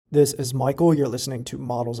This is Michael. You're listening to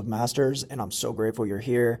Models of Masters, and I'm so grateful you're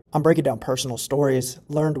here. I'm breaking down personal stories,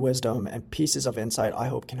 learned wisdom, and pieces of insight I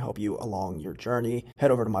hope can help you along your journey.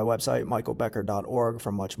 Head over to my website, michaelbecker.org,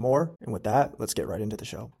 for much more. And with that, let's get right into the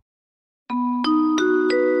show.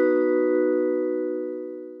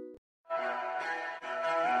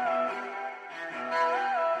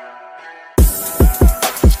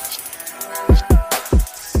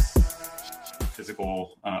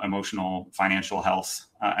 Physical, emotional, financial health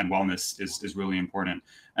and wellness is really important.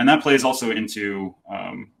 And that plays also into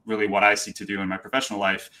really what I seek to do in my professional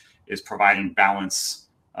life is providing balance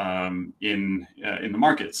in the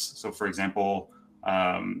markets. So for example,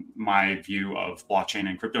 my view of blockchain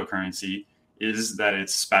and cryptocurrency is that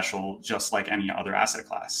it's special just like any other asset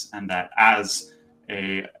class, and that as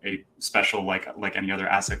a special like any other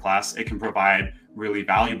asset class, it can provide really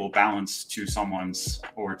valuable balance to someone's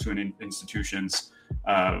or to an institution's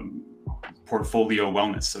portfolio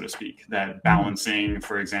wellness, so to speak. That balancing,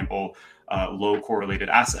 for example, low correlated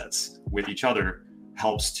assets with each other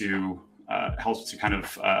helps to kind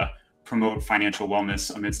of promote financial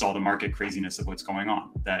wellness amidst all the market craziness of what's going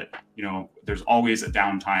on. That, you know, there's always a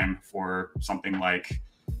downtime for something like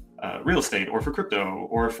real estate or for crypto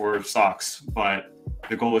or for stocks, but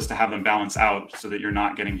the goal is to have them balance out so that you're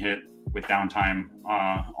not getting hit with downtime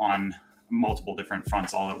on multiple different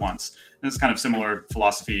fronts all at once. And this is kind of similar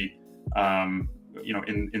philosophy, in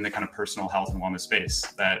the kind of personal health and wellness space,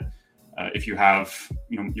 that if you have,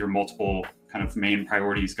 your multiple kind of main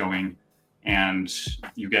priorities going and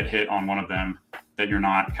you get hit on one of them, that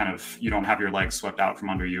you don't have your legs swept out from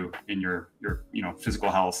under you in your physical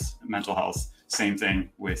health, mental health. Same thing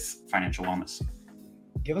with financial wellness.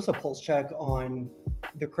 Give us a pulse check on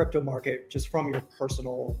the crypto market just from your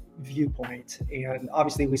personal viewpoint. And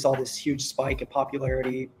obviously we saw this huge spike in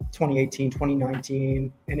popularity 2018,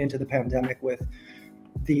 2019, and into the pandemic with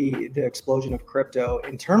the explosion of crypto.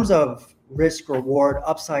 In terms of risk, reward,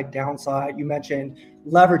 upside, downside, you mentioned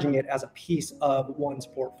leveraging it as a piece of one's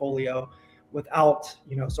portfolio without,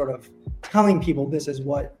 sort of telling people this is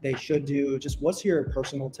what they should do. Just what's your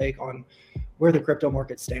personal take on where the crypto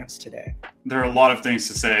market stands today? There are a lot of things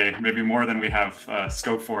to say, maybe more than we have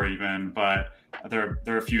scope for even, but there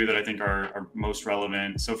are a few that I think are most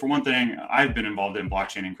relevant. So for one thing, I've been involved in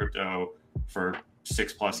blockchain and crypto for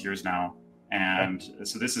 6+ years now. And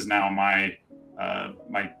so this is now my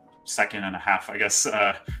second and a half, I guess,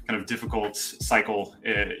 kind of difficult cycle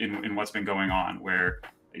in what's been going on, where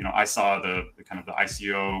I saw the kind of the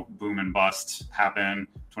ICO boom and bust happen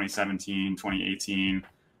 2017, 2018.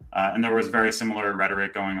 And there was very similar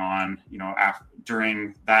rhetoric going on,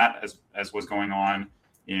 during that as was going on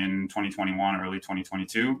in 2021, early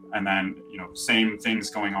 2022. And then, same things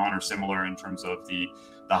going on or similar in terms of the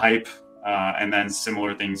hype, and then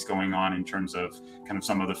similar things going on in terms of kind of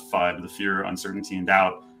some of the FUD, the fear, uncertainty, and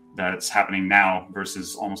doubt that's happening now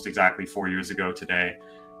versus almost exactly 4 years ago today.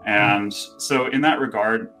 And so in that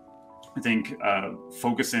regard, I think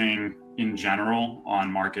focusing in general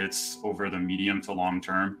on markets over the medium to long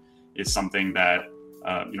term is something that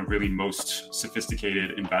really most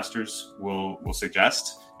sophisticated investors will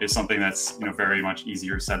suggest. Is something that's very much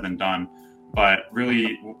easier said than done. But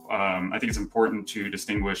really, I think it's important to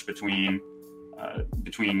distinguish between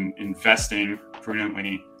investing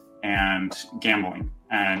prudently and gambling.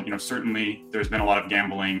 And certainly there's been a lot of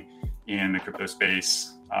gambling in the crypto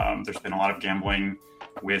space. There's been a lot of gambling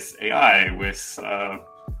with AI, with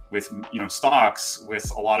stocks,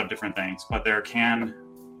 with a lot of different things. But there can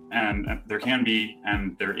be,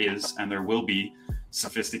 and there is, and there will be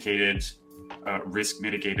sophisticated, risk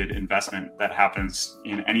mitigated investment that happens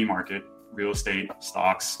in any market: real estate,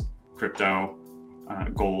 stocks, crypto,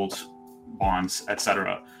 gold, bonds,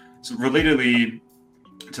 etc. So relatedly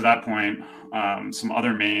to that point, some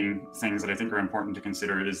other main things that I think are important to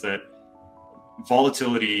consider is that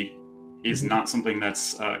volatility is not something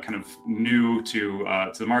that's kind of new to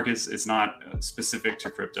the markets. It's not specific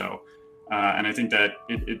to crypto. And I think that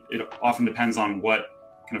it often depends on what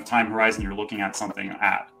kind of time horizon you're looking at something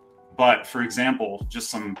at. But for example, just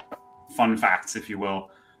some fun facts, if you will,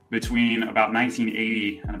 between about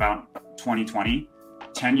 1980 and about 2020,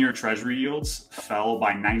 10-year treasury yields fell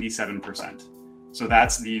by 97%. So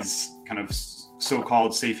that's these kind of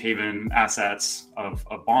so-called safe haven assets of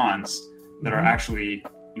bonds that are actually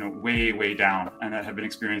way down, and that have been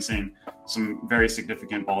experiencing some very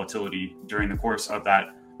significant volatility during the course of that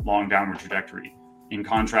long downward trajectory. In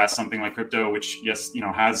contrast, something like crypto, which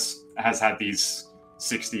has had these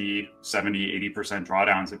 60, 70, 80%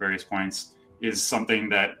 drawdowns at various points, is something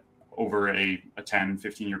that over a 10,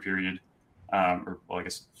 15-year period, or well, I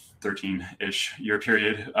guess 13-ish year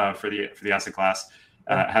period for the asset class,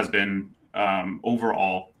 has been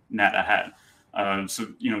overall net ahead. So,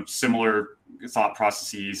 similar thought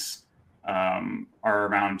processes are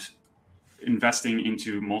around investing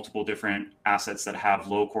into multiple different assets that have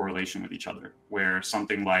low correlation with each other, where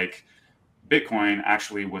something like Bitcoin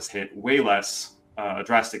actually was hit way less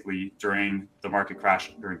drastically during the market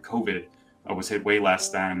crash during COVID, was hit way less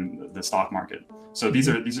than the stock market. So these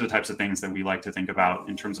are the types of things that we like to think about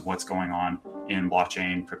in terms of what's going on in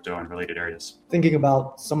blockchain, crypto, and related areas. Thinking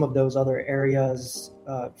about some of those other areas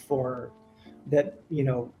for that,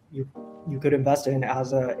 you could invest in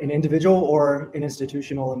as an individual or an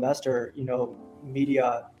institutional investor,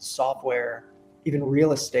 media, software, even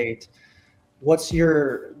real estate. What's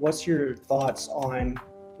your thoughts on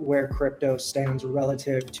where crypto stands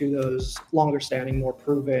relative to those longer standing, more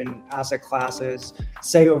proven asset classes,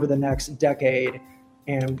 say over the next decade,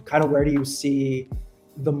 and kind of where do you see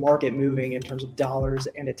the market moving in terms of dollars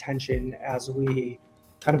and attention as we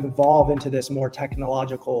kind of evolve into this more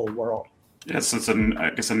technological world? Yes, it's I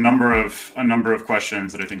guess a number of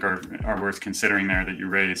questions that I think are worth considering there that you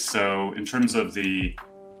raised. So in terms of the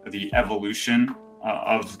evolution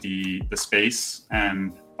of the space,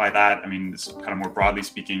 and by that I mean this kind of more broadly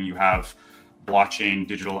speaking, you have blockchain,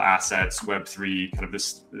 digital assets, Web3, kind of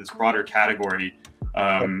this broader category.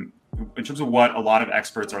 In terms of what a lot of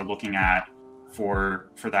experts are looking at for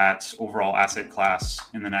that overall asset class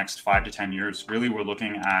in the next 5 to 10 years, really we're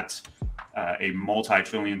looking at a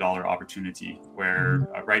multi-trillion-dollar opportunity, where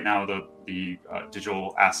right now the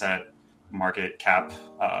digital asset market cap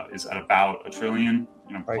is at about $1 trillion,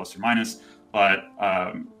 plus or minus. But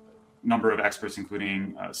number of experts,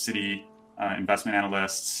 including Citi investment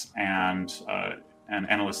analysts and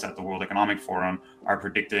analysts at the World Economic Forum, are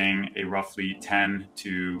predicting a roughly 10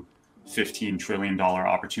 to $15 trillion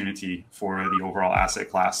opportunity for the overall asset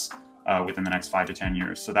class within the next 5 to 10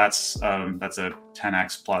 years. So that's a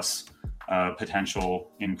 10x plus potential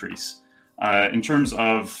increase. In terms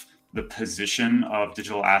of the position of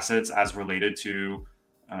digital assets as related to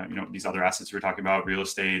these other assets we were talking about, real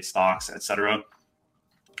estate, stocks, etc.,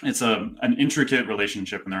 it's an intricate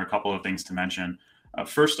relationship, and there are a couple of things to mention.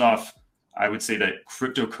 First off, I would say that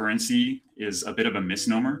cryptocurrency is a bit of a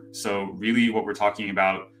misnomer. So really what we're talking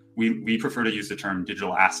about, we prefer to use the term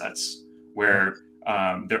digital assets, where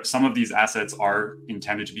some of these assets are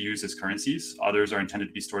intended to be used as currencies, others are intended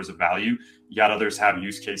to be stores of value, yet others have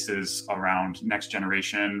use cases around next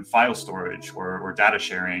generation file storage or data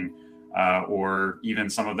sharing, or even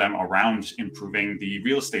some of them around improving the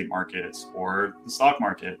real estate market or the stock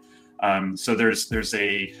market. So there's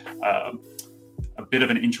a bit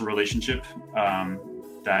of an interrelationship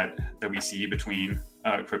that we see between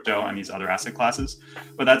crypto and these other asset classes.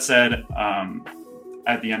 But that said,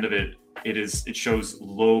 at the end of it, it shows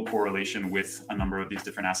low correlation with a number of these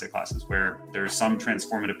different asset classes, where there's some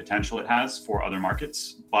transformative potential it has for other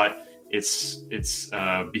markets, but it's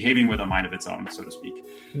behaving with a mind of its own, so to speak.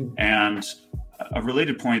 And a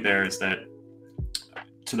related point there is that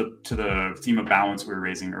to the theme of balance we were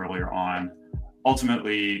raising earlier on,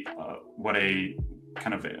 ultimately, what a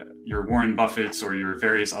kind of your Warren Buffett's or your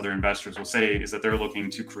various other investors will say is that they're looking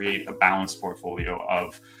to create a balanced portfolio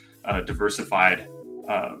of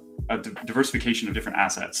diversification of different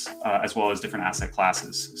assets, as well as different asset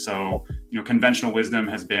classes. So, conventional wisdom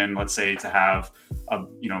has been, let's say, to have a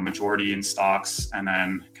majority in stocks, and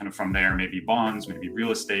then kind of from there, maybe bonds, maybe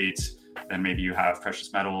real estate, then maybe you have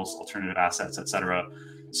precious metals, alternative assets, etc.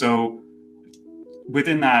 So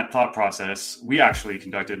within that thought process, we actually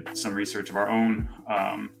conducted some research of our own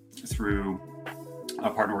through a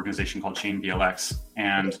partner organization called Chain BLX,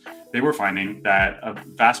 and they were finding that a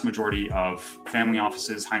vast majority of family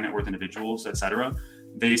offices, high net worth individuals, etc.,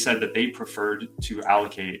 they said that they preferred to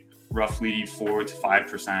allocate roughly 4 to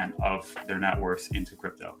 5% of their net worth into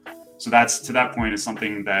crypto. So that's, to that point, is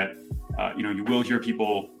something that you will hear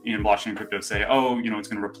people in blockchain crypto say, oh, it's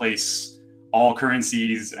going to replace all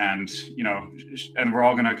currencies, and and we're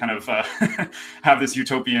all going to kind of have this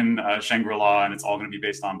utopian Shangri-La, and it's all going to be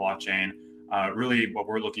based on blockchain. Really, what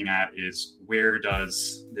we're looking at is, where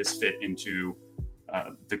does this fit into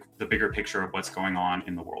the bigger picture of what's going on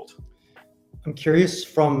in the world? I'm curious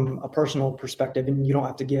from a personal perspective, and you don't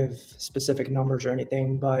have to give specific numbers or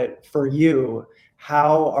anything, but for you,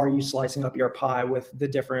 how are you slicing up your pie with the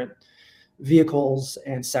different vehicles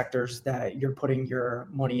and sectors that you're putting your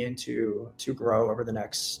money into to grow over the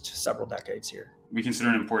next several decades here? We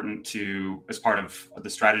consider it important to, as part of the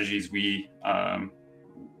strategies we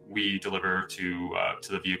deliver to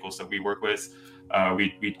the vehicles that we work with,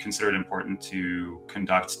 we consider it important to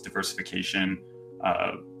conduct diversification,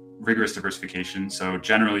 rigorous diversification. So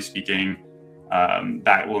generally speaking,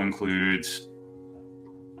 that will include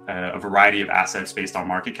a variety of assets based on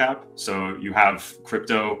market cap. So you have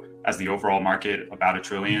crypto as the overall market, about $1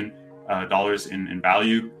 trillion in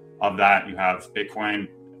value. Of that, you have Bitcoin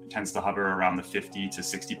tends to hover around the 50 to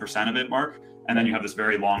 60% of it mark. And then you have this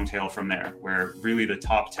very long tail from there, where really the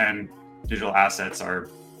top 10 digital assets are,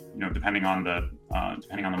 depending on the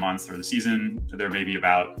month or the season, there may be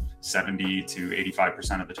about 70 to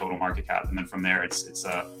 85% of the total market cap. And then from there, it's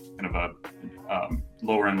a kind of a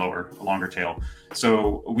lower and lower, a longer tail.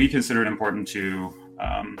 So we consider it important to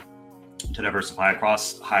diversify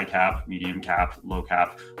across high cap, medium cap, low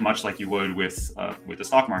cap, much like you would with the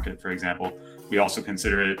stock market, for example. We also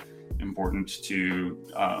consider it important to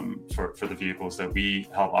for the vehicles that we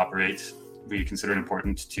help operate. We consider it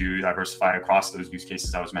important to diversify across those use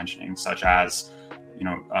cases I was mentioning, such as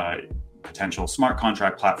potential smart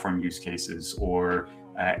contract platform use cases or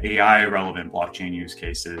AI relevant blockchain use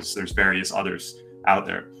cases. There's various others out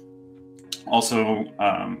there. Also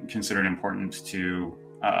consider it important to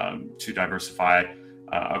diversify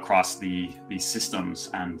across the systems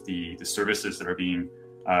and the services that are being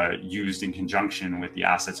used in conjunction with the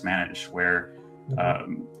assets managed, where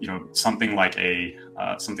something like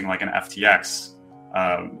an FTX,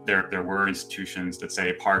 there were institutions that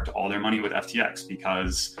say parked all their money with FTX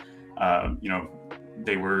because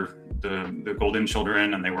they were the golden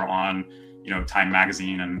children and they were on Time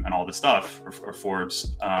magazine and all this stuff, or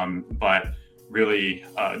Forbes, but really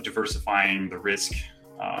diversifying the risk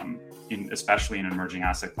especially in an emerging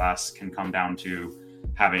asset class can come down to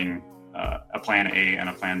having a plan A and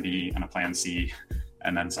a plan B and a plan C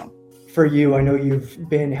and then some. For you, I know you've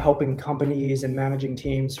been helping companies and managing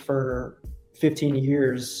teams for 15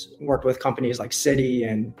 years, worked with companies like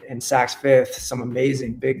Citi and Saks Fifth, some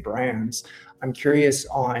amazing big brands. I'm curious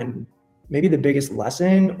on maybe the biggest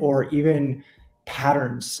lesson or even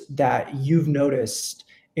patterns that you've noticed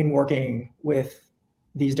in working with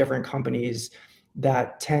these different companies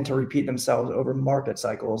that tend to repeat themselves over market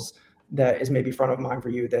cycles, that is maybe front of mind for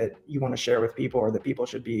you that you want to share with people or that people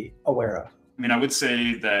should be aware of? I mean, I would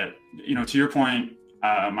say that, to your point,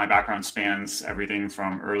 my background spans everything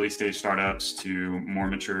from early stage startups to more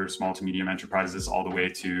mature small to medium enterprises, all the way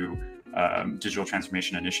to digital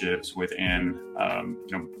transformation initiatives within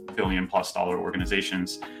 $1 billion+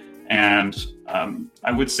 organizations. And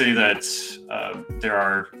I would say that there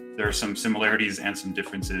are some similarities and some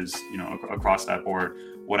differences, across that board.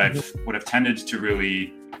 What I've tended to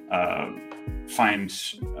really find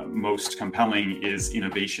most compelling is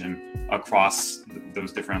innovation across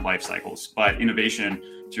those different life cycles. But innovation,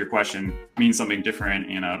 to your question, means something different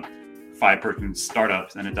in a 5-person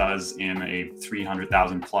startup than it does in a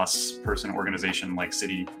 300,000+ person organization like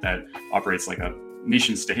Citi that operates like a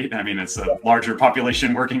nation state. I mean, it's a larger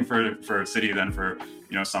population working for a city than for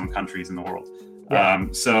some countries in the world. Yeah.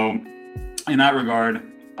 So in that regard,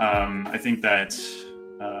 I think it's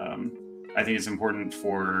important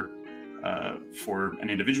for an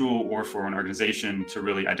individual or for an organization to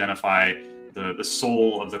really identify the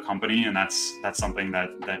soul of the company, and that's something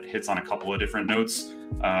that hits on a couple of different notes.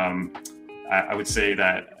 I would say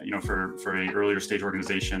that for a earlier stage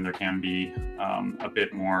organization, there can be a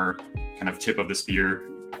bit more kind of tip of the spear,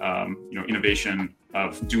 innovation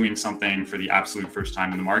of doing something for the absolute first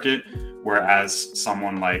time in the market, whereas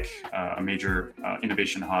someone like a major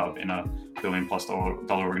innovation hub in a $1 billion+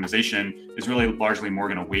 organization is really largely more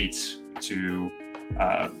going to wait to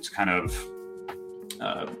kind of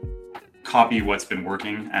copy what's been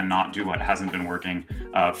working and not do what hasn't been working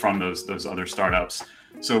from those other startups.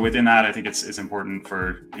 So within that, I think it's important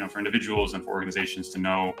for for individuals and for organizations to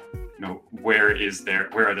know where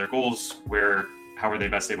are their goals, how are they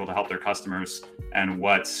best able to help their customers, and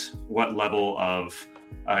what level of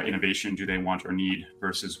innovation do they want or need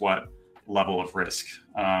versus what level of risk.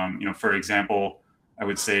 For example, I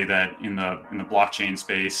would say that in the blockchain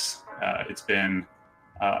space, it's been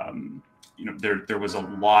there was a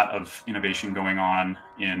lot of innovation going on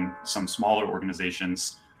in some smaller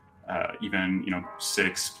organizations, even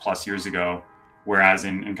 6+ years ago, whereas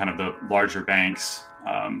in kind of the larger banks,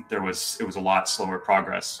 it was a lot slower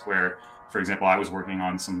progress. Where, for example, I was working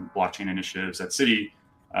on some blockchain initiatives at Citi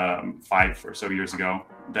 5 or so years ago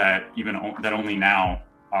that only now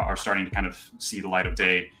are starting to kind of see the light of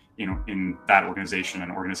day, in that organization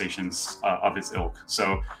and organizations of its ilk.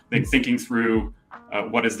 So thinking through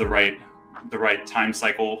what is the right time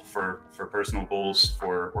cycle for personal goals,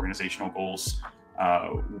 for organizational goals,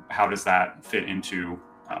 how does that fit into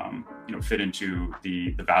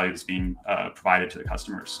the value that's being provided to the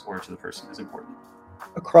customers or to the person is important.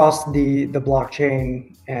 Across the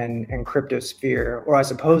blockchain and crypto sphere, or I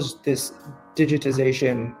suppose this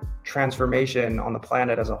digitization transformation on the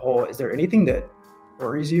planet as a whole, is there anything that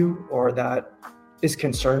worries you or that is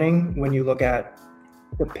concerning when you look at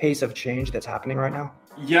the pace of change that's happening right now?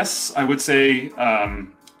 Yes, I would say I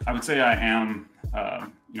am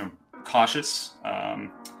cautious.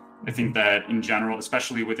 I think that in general,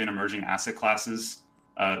 especially within emerging asset classes,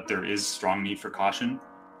 there is strong need for caution.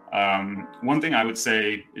 One thing I would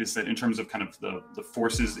say is that in terms of kind of the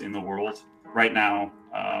forces in the world right now,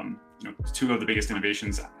 two of the biggest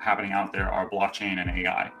innovations happening out there are blockchain and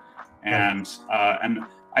AI, and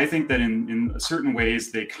I think that in certain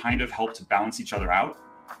ways they kind of help to balance each other out.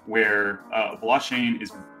 Where blockchain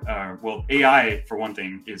is, AI for one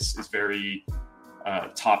thing is very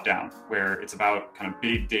top down, where it's about kind of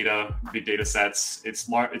big data sets. It's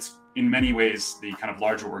in many ways the kind of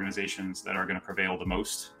larger organizations that are going to prevail the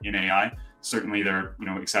most in AI. Certainly there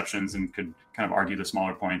are exceptions and could kind of argue the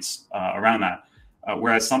smaller points around that.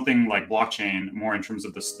 Whereas something like blockchain, more in terms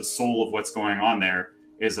of the soul of what's going on there,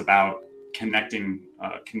 is about connecting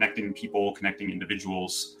people, connecting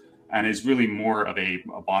individuals, and is really more of a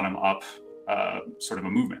bottom-up sort of a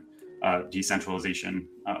movement. Decentralization,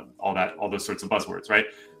 all those sorts of buzzwords, right?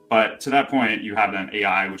 But to that point, you have then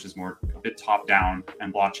AI, which is more a bit top-down,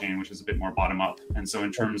 and blockchain, which is a bit more bottom-up. And so,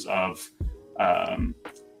 in terms of kind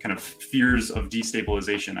of fears of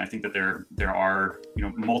destabilization, I think that there are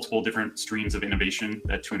multiple different streams of innovation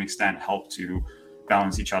that, to an extent, help to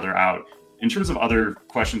balance each other out. In terms of other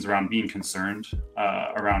questions around being concerned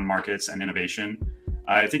around markets and innovation,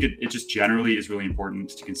 I think it just generally is really important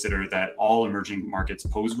to consider that all emerging markets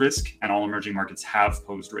pose risk, and all emerging markets have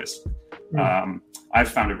posed risk. I've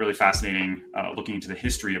found it really fascinating looking into the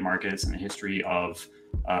history of markets and the history of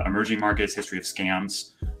emerging markets, history of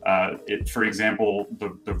scams. For example,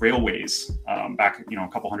 the railways back a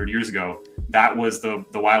couple hundred years ago, that was the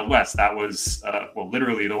Wild West. That was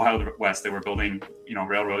literally the Wild West. They were building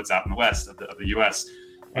railroads out in the west of the U.S.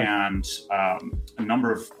 And a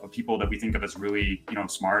number of people that we think of as really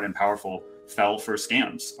smart and powerful fell for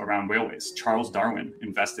scams around railways. Charles Darwin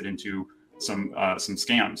invested into some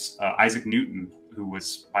scams. Isaac Newton, who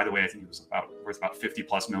was, by the way, I think he was worth about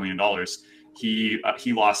 $50+ million.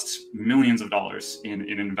 He lost millions of dollars in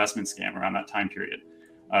an investment scam around that time period.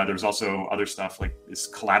 There was also other stuff like this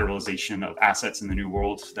collateralization of assets in the New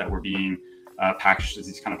World that were being packaged as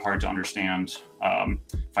these kind of hard to understand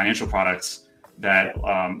financial products that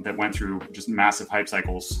went through just massive hype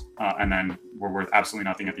cycles and then were worth absolutely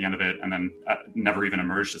nothing at the end of it, and then never even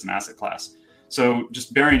emerged as an asset class. So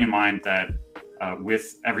just bearing in mind that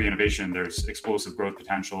with every innovation, there's explosive growth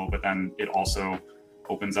potential, but then it also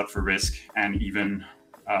opens up for risk, and even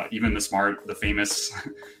the smart, the famous,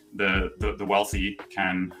 the wealthy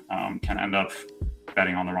can end up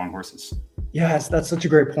betting on the wrong horses. Yes, that's such a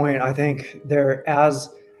great point. I think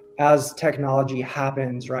as technology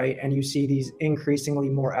happens, right, and you see these increasingly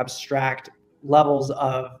more abstract levels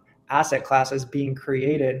of asset classes being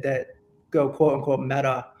created that go quote unquote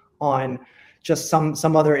meta on just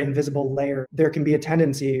some other invisible layer, there can be a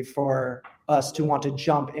tendency for us to want to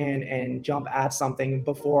jump in and jump at something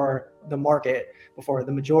before the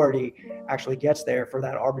majority actually gets there for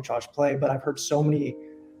that arbitrage play. But I've heard so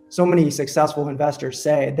many successful investors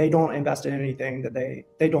say they don't invest in anything that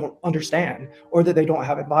they don't understand, or that they don't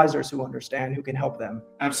have advisors who understand, who can help them.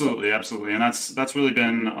 Absolutely, and that's really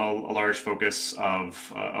been a large focus of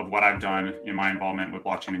what I've done in my involvement with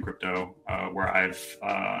blockchain and crypto, where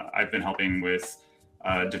I've been helping with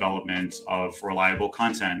development of reliable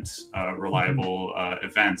content, reliable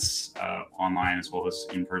events online as well as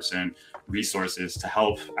in-person resources to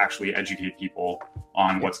help actually educate people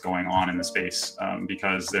on what's going on in the space,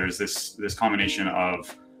 because there's this combination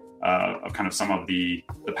of kind of some of the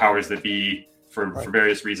powers that be for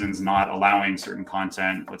various reasons not allowing certain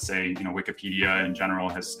content. Let's say Wikipedia in general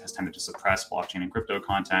has tended to suppress blockchain and crypto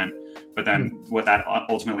content, but then what that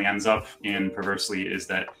ultimately ends up in perversely is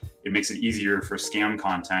that it makes it easier for scam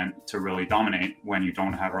content to really dominate when you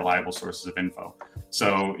don't have reliable sources of info.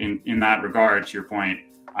 So in that regard, to your point,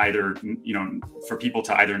 either for people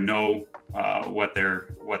to either know what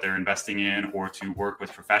they're investing in, or to work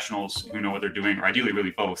with professionals who know what they're doing, or ideally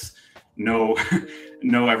really both, know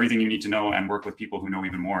everything you need to know and work with people who know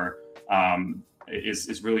even more,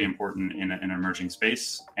 is really important in an emerging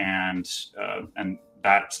space, and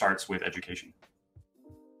that starts with education.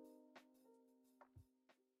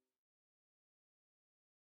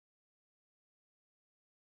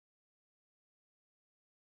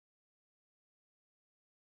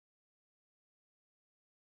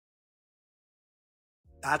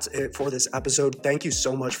 That's it for this episode. Thank you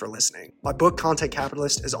so much for listening. My book, Content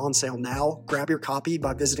Capitalist, is on sale now. Grab your copy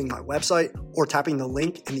by visiting my website or tapping the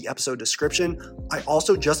link in the episode description. I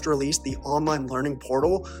also just released the online learning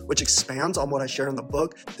portal, which expands on what I share in the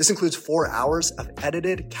book. This includes 4 hours of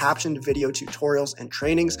edited, captioned video tutorials and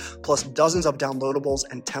trainings, plus dozens of downloadables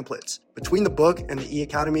and templates. Between the book and the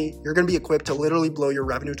E-Academy, you're going to be equipped to literally blow your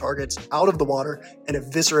revenue targets out of the water and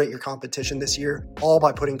eviscerate your competition this year, all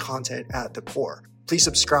by putting content at the core. Please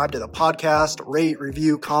subscribe to the podcast, rate,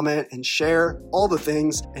 review, comment, and share all the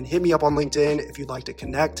things, and hit me up on LinkedIn if you'd like to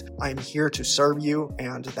connect. I am here to serve you,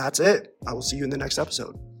 and that's it. I will see you in the next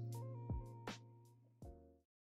episode.